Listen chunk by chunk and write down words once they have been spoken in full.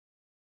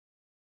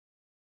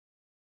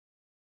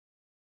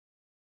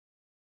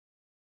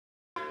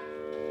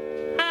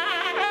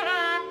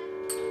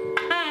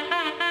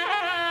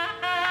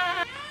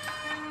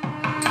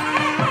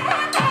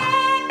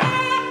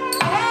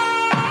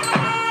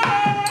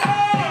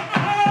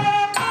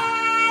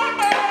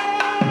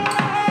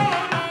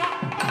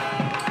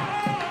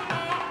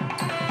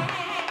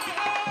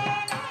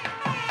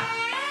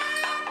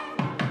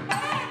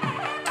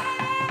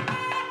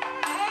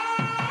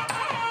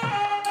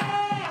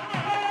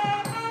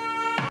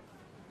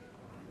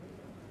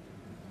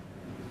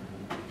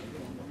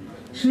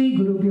Shri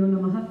Gurubhyo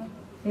Namaha.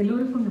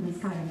 Ellorukkum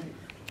namaskarangal.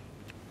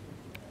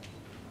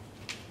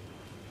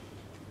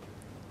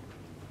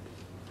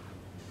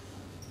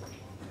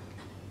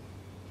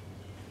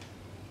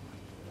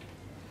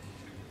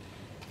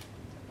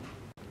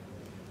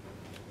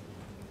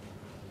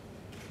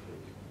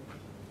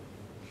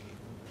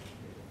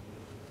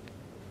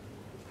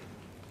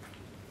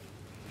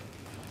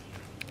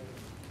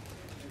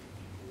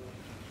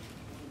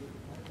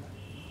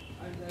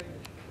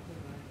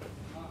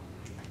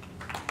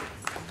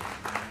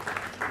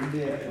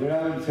 இந்த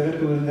விழாவின்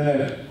சிறப்பு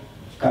விருந்தினர்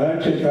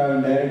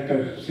கலாட்சேத்ராவின்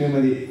டைரக்டர்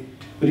ஸ்ரீமதி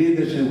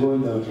பிரியதர்ஷன்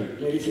கோவிந்த் அவர்கள்.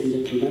 Ladies and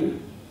gentlemen,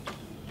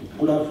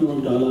 good afternoon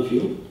to all of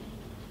you.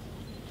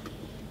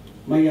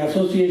 My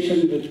association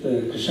with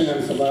Krishna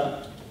Gana Sabha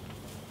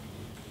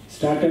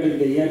started in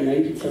the year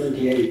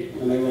 1978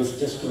 when I was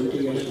just 20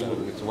 years old.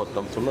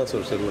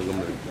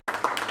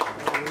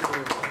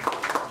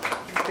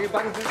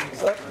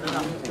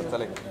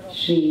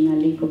 Shri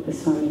Nalli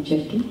Gopaswami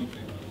Chetty,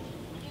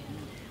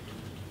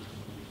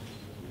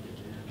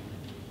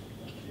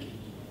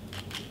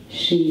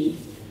 Shri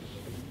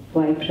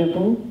Y.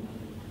 Prabhu,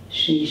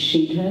 Shri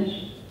Sridhar,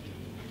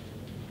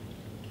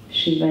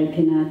 Shri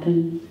Vaidyanathan,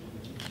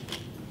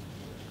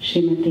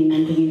 Srimati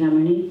Nandini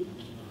Ramani,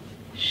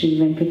 Shri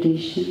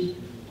Venkateshan,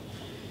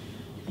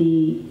 the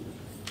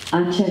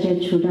Acharya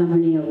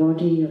Chudamani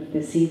awardee of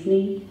this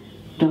evening,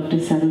 Dr.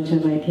 Saroja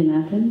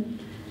Vaidyanathan,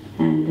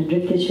 and the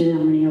Nritya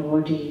Chudamani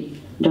awardee,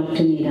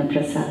 Dr. Neera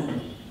Prasad.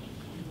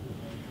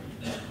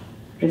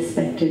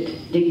 Respected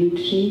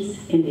dignitaries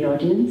in the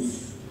audience,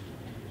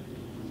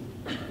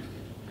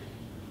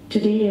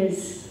 today is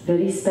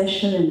very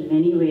special in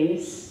many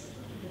ways.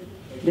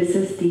 This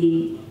is the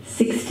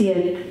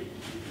 60th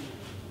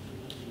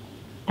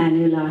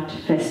Annual Art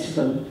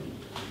Festival,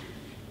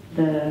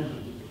 the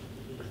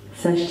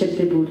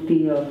Sashtipti Bhurti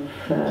of,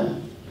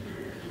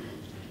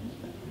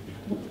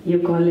 you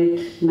call it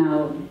now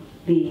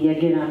the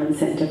Yagiraman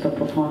Center for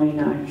Performing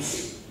Arts.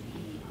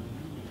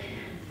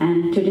 And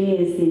today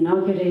is the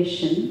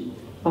inauguration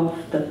of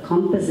the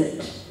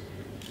composite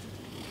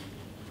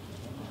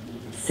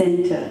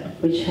center,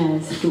 which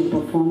has two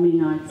performing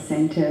arts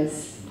centers.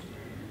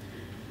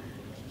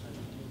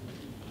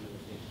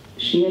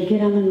 Shri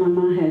Yagiraman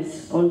Mama has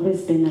always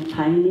been a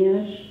pioneer,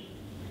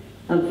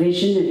 a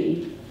visionary,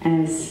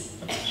 as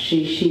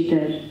Shri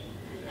Sridhar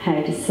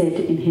had said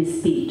in his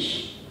speech.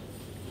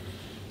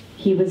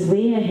 He was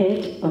way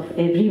ahead of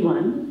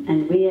everyone and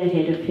way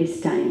ahead of his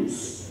times.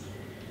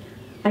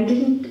 I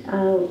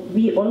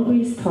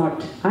always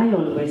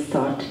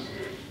thought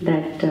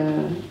that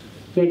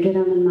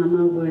Yagiraman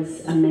Mama was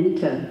a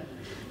mentor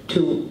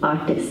to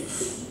artists.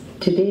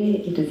 Today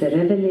it is a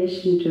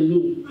revelation to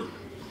me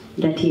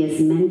that he has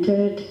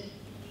mentored,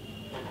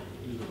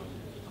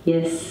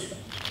 yes,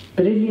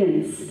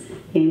 brilliance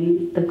in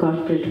the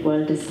corporate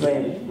world as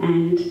well.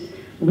 And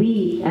we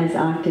as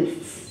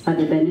artists are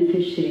the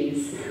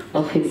beneficiaries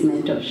of his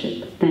mentorship.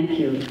 Thank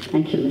you,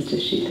 Mr.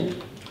 Sridhar.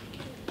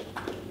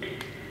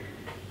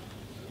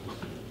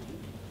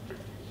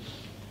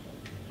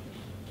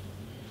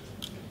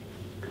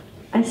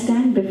 I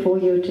stand before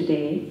you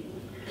today,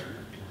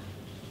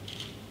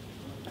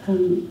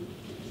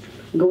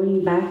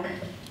 going back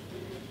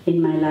in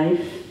my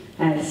life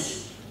as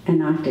an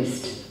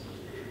artist.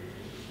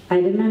 I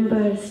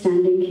remember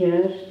standing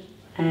here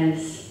as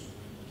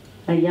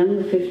a young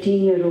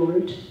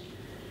 15-year-old,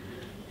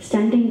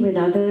 standing with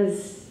others,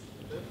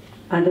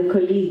 other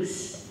colleagues,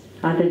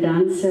 other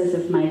dancers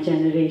of my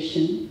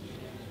generation,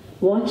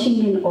 watching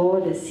in awe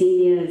the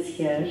seniors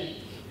here,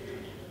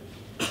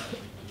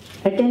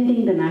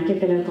 attending the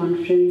Natyakala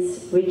conference,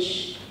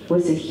 which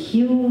was a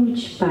huge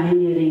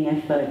pioneering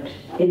effort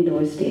in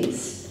those days.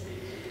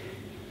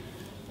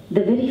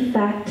 The very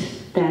fact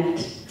that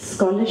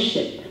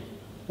scholarship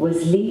was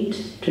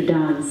linked to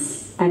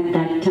dance at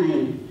that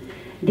time,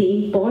 the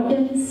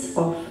importance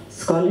of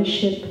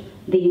scholarship,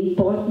 the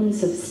importance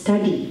of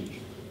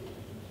study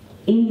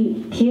in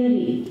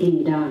theory in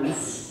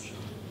dance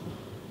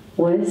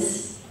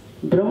was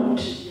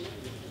brought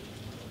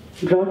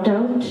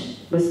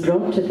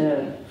to the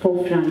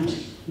forefront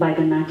by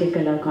the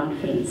Natyakala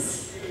conference.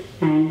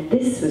 And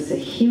this was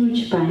a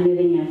huge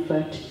pioneering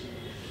effort,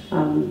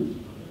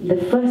 the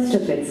first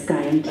of its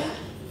kind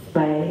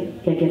by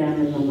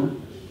Yagiraman Mama.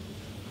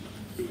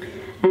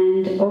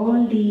 And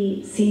all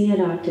the senior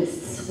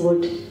artists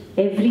would,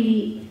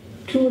 every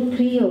 2,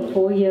 3 or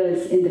 4 years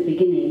in the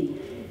beginning,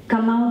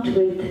 come out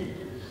with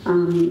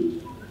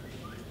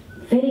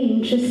very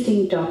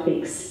interesting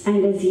topics. And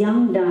as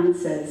young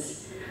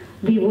dancers,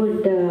 we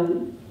would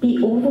be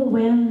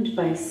overwhelmed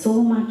by so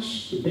much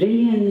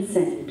brilliance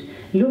and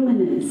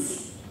luminance.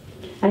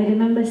 I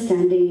remember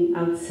standing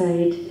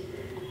outside,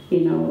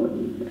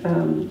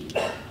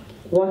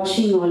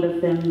 watching all of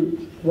them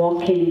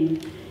walk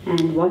in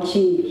and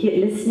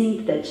listening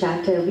to the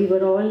chatter. We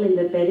were all in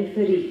the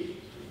periphery,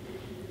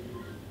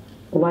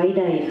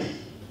 wide-eyed.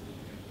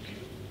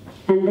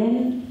 And then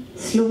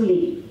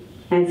slowly,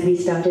 as we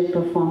started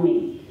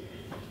performing,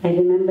 I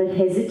remember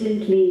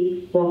hesitantly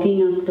walking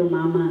up to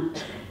Mama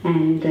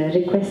and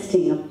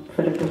requesting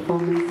for a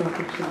performance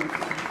opportunity.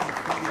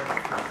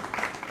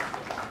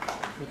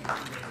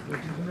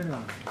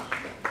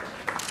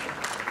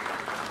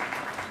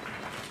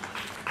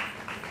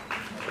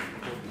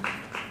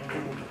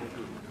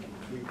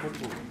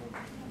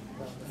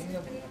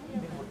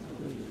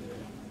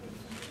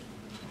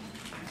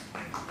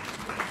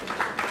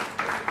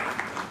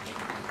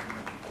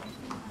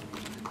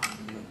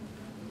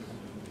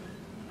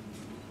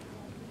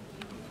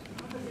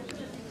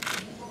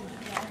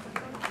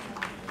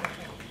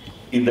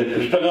 இந்த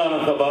கிருஷ்ணகான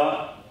சபா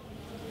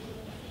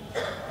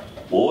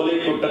ஓலை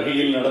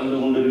கொட்டகையில் நடந்து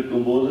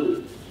கொண்டிருக்கும் போது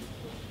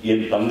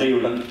என்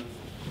தந்தையுடன்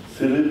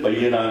சிறு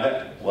பையனாக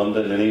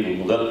வந்த நினைவு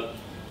முதல்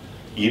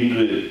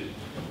இன்று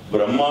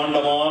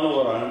பிரம்மாண்டமான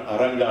ஒரு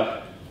அரங்கா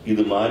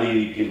இது மாறி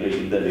இருக்கின்ற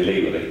இந்த நிலை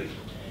வரை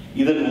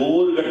இதன்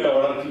ஒவ்வொரு கட்ட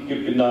வளர்ச்சிக்கு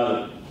பின்னால்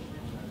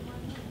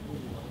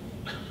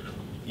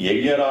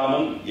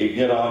யஜ்ஞராமன்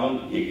யஜ்ஞராமன்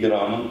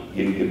யஜ்ஞராமன்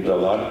என்கின்ற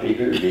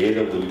வார்த்தைகள் வேத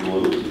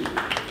ஒலிவோடு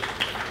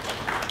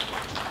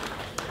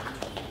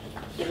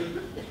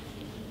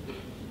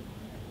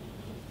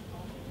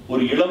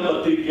ஒரு இளம்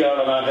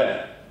பத்திரிகையாளராக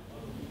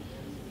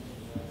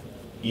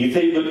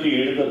இசை பற்றி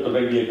எழுத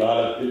தொடங்கிய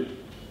காலத்தில்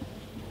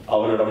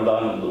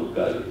அவரிடம்தான் வந்து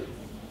உட்காரு.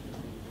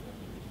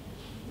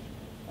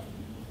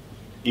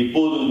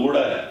 இப்போதும் கூட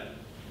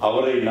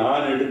அவரை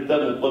நான் எடுத்த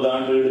 30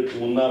 ஆண்டுகளுக்கு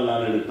முன்னால்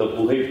நான் எடுத்த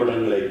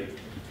புகைப்படங்களை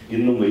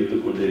இன்னும்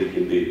வைத்துக்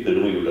கொண்டிருக்கின்றேன்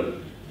பெருமையுடன்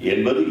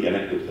என்பது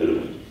எனக்கு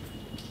பெருமை.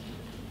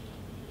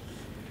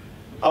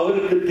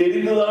 அவருக்கு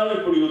தெரிந்துதான்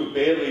இப்படி ஒரு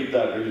பெயர்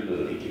வைத்தார்கள்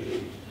என்று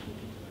நினைக்கிறேன்.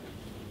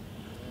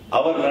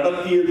 அவர்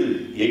நடத்தியது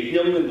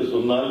யஜ்ஞம் என்று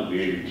சொன்னால்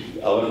வேள்வி.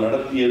 அவர்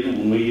நடத்தியது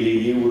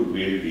உண்மையிலேயே ஒரு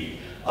வேள்வி.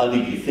 அது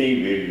இசை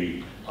வேள்வி.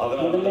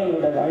 முதல்ல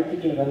என்னோட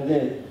வாழ்த்துக்கள் வந்து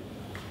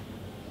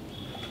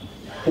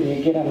திரு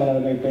யஜ்ஞராமன்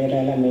அவர்கள்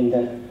பெயரால்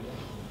அமைந்த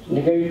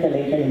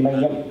நிகழ்கலைகள்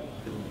மையம்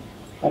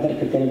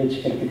அதற்கு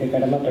தெரிவிச்சுக்கிறதுக்கு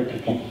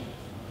கடமைப்பட்டிருக்கேன்.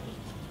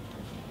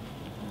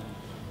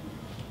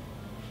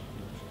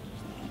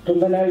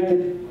 ரொம்ப நாள்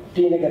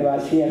டி நகர்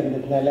வாசியாக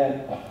இருந்ததுனால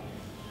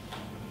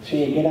ஸ்ரீ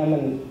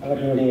யஜ்ஞராமன்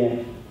அவர்களுடைய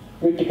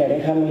வீட்டுக்கு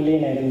அருகாமையிலே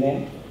நான் இருந்தேன்.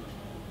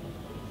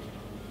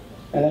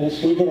 அதனால்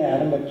ஸ்ரீதரை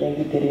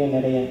ஆரம்பத்துலேருந்து தெரியும்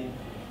நிறைய.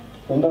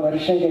 ரொம்ப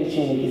வருஷம் கழிச்சு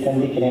இன்னைக்கு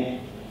சந்திக்கிறேன்.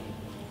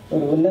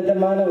 ஒரு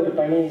உன்னதமான ஒரு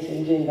பணியை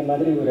செஞ்சு இந்த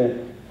மாதிரி ஒரு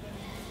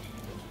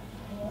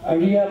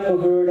அழியா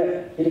புகழோட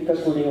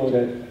இருக்கக்கூடிய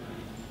ஒரு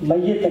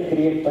மையத்தை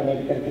கிரியேட்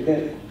பண்ணியிருக்கிறதுக்கு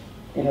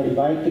என்னுடைய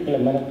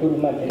வாழ்த்துக்களை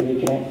மனப்பூர்வமாக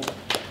தெரிவிக்கிறேன்.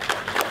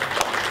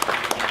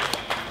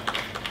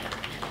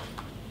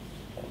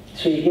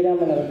 ஸ்ரீ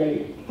யஜ்ஞராமன் அவர்கள்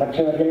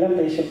மற்றவர்கள்லாம்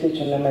பேசிட்டு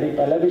சொன்ன மாதிரி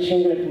பல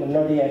விஷயங்களுக்கு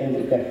முன்னோடியாக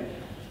இருந்திருக்கார்.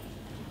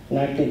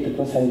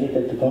 நாட்டியத்துக்கும்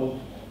சங்கீதத்துக்கும்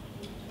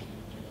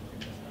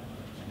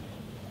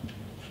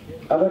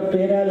அவர்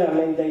பேரால்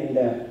அமைந்த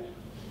இந்த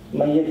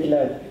மையத்தில்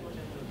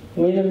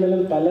மேலும்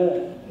மேலும் பல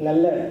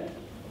நல்ல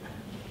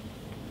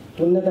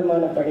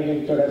உன்னதமான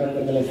பணிகள்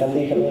தொடருங்கிறதுல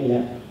சந்தேகமே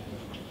இல்லை.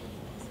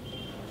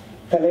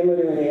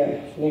 தலைமுறை உரைய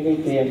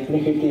நிகழ்த்திய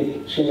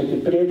ஸ்ரீமதி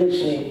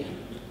பிரியதர்ஷினி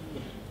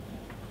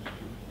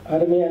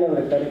அருமையான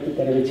ஒரு கருத்து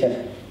தெரிவித்தார்.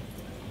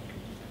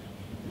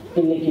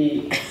 இன்னைக்கு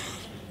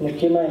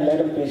முக்கியமாக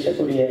எல்லாரும்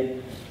பேசக்கூடிய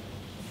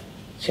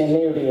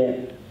சென்னையுடைய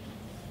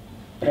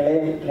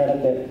பிரளயம்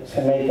நடந்த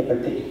சமயத்தை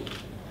பற்றி.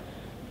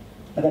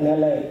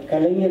 அதனால்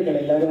கலைஞர்கள்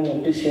எல்லாரும்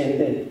ஒன்று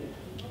சேர்ந்து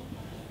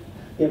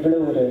எவ்வளோ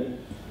ஒரு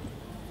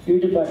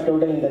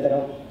ஈடுபாட்டோடு இந்த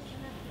தரம்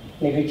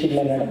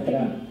நிகழ்ச்சிகளை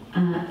நடத்துகிறாங்க.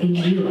 In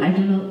you, I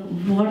don't know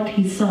what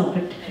he saw,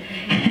 but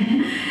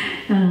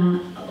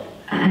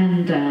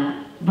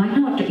why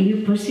not you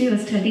pursue your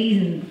studies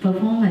in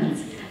performance?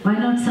 Why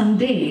not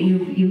someday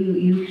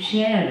you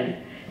share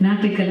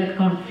Natikala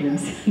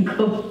conference?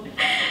 Go.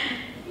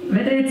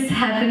 Whether it's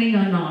happening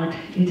or not,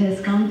 it has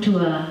come to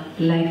a,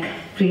 like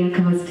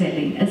Priyanka was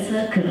telling, a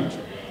circle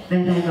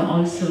where I have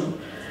also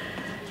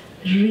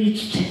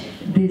reached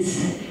this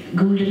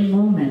golden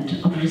moment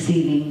of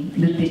receiving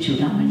Nritya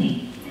Chudamani.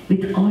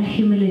 With all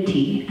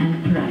humility and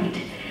pride,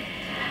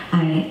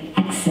 I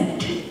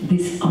accept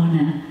this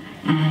honor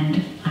and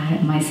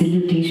my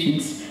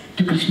salutations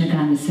to Krishna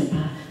Gana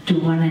Sabha, to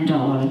one and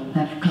all who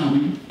have come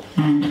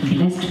and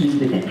blessed me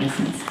with their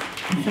presence.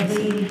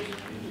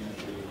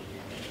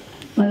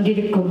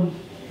 வந்திருக்கும்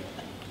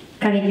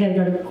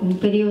கலைஞர்களுக்கும்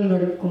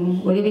பெரியோர்களுக்கும்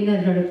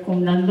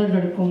உறவினர்களுக்கும்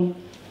நண்பர்களுக்கும்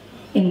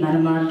என்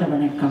மனமார்ந்த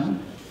வணக்கம்.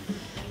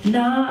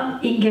 நான்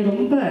இங்கே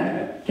ரொம்ப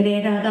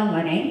ரேராக தான்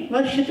வரேன்.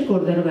 வருஷத்துக்கு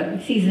ஒரு தடவை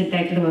சீசன்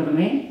டைத்தில்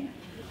வருவேன்.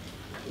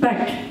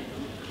 பட்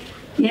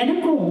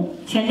எனக்கும்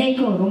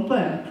சென்னைக்கும் ரொம்ப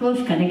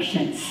க்ளோஸ்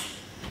கனெக்ஷன்ஸ்.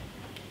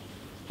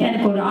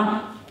 எனக்கு ஒரு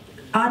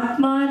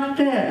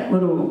ஆத்மார்த்த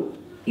ஒரு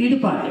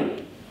ஈடுபாடு.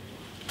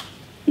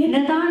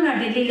 என்னதான்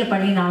நான் டெல்லியில்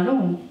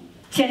பண்ணினாலும்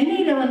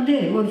சென்னையில் வந்து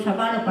ஒரு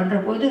சவாலை பண்ணுற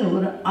போது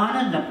ஒரு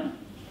ஆனந்தம்,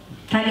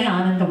 தனி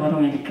ஆனந்தம்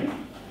வரும் எனக்கு.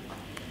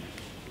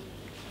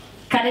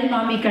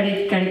 கலைமாமி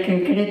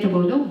கிடைத்த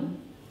போதும்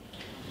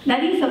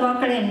நிறைய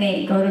சபாக்கள் என்னை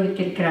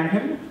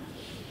கௌரவித்திருக்கிறார்கள்.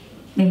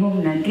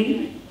 மிகவும் நன்றி.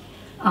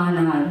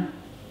 ஆனால்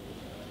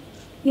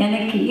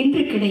எனக்கு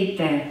இன்று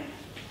கிடைத்த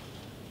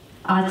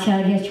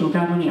ஆச்சாரிய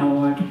சூடாமணி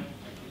அவார்டு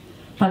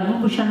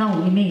பத்மபூஷன்லாம்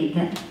ஒன்றுமே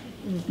இல்லை.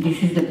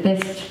 This is the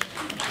best.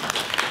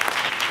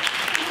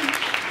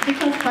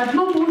 Because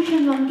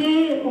Padma Bhushan வந்து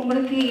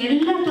உங்களுக்கு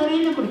எல்லா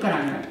துறையிலும்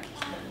கொடுக்குறாங்க,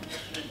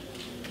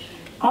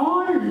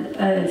 ஆல்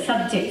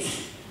சப்ஜெக்ட்ஸ்.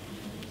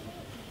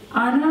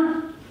 ஆனால்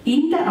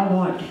இந்த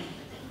award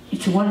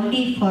it's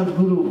only for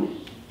Guru,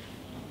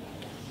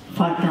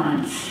 for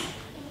dance.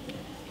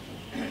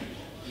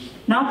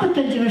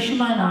 45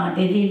 வருஷமாக நான்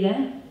டெல்லியில்,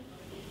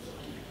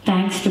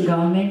 தேங்க்ஸ் டு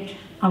கவர்மெண்ட்,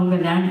 அவங்க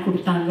லேண்ட்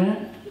கொடுத்தாங்க,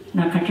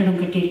 நான் கட்டடம்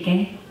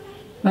கட்டியிருக்கேன்.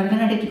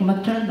 பரதநாட்டியத்துக்கு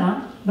மட்டும்தான்,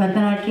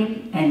 பரதநாட்டியம்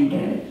அண்டு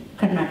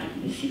கர்நாடிக்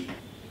மியூசிக்.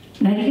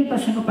 நிறைய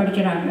பசங்க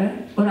படிக்கிறாங்க,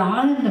 ஒரு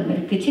ஆனந்தம்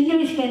இருக்குது. சின்ன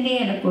வயசுலேருந்தே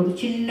எனக்கு ஒரு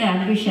சின்ன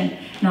ஆம்பிஷன்,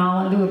 நான்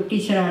வந்து ஒரு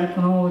டீச்சராக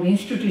இருக்கணும், ஒரு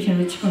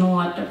இன்ஸ்டிடியூஷன் வச்சுக்கணும்,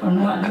 அதை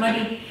பண்ணணும், அந்த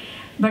மாதிரி.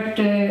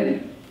 But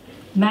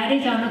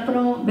marriage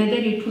ஆனப்புறம்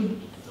whether it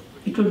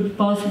would be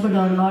possible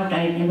or not,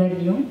 I never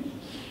knew.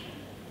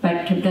 But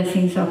the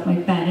blessings of my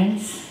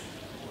parents,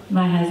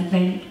 my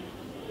husband,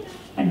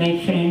 and my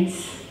friends,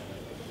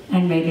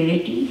 and my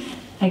relatives,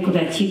 I could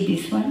achieve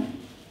this one.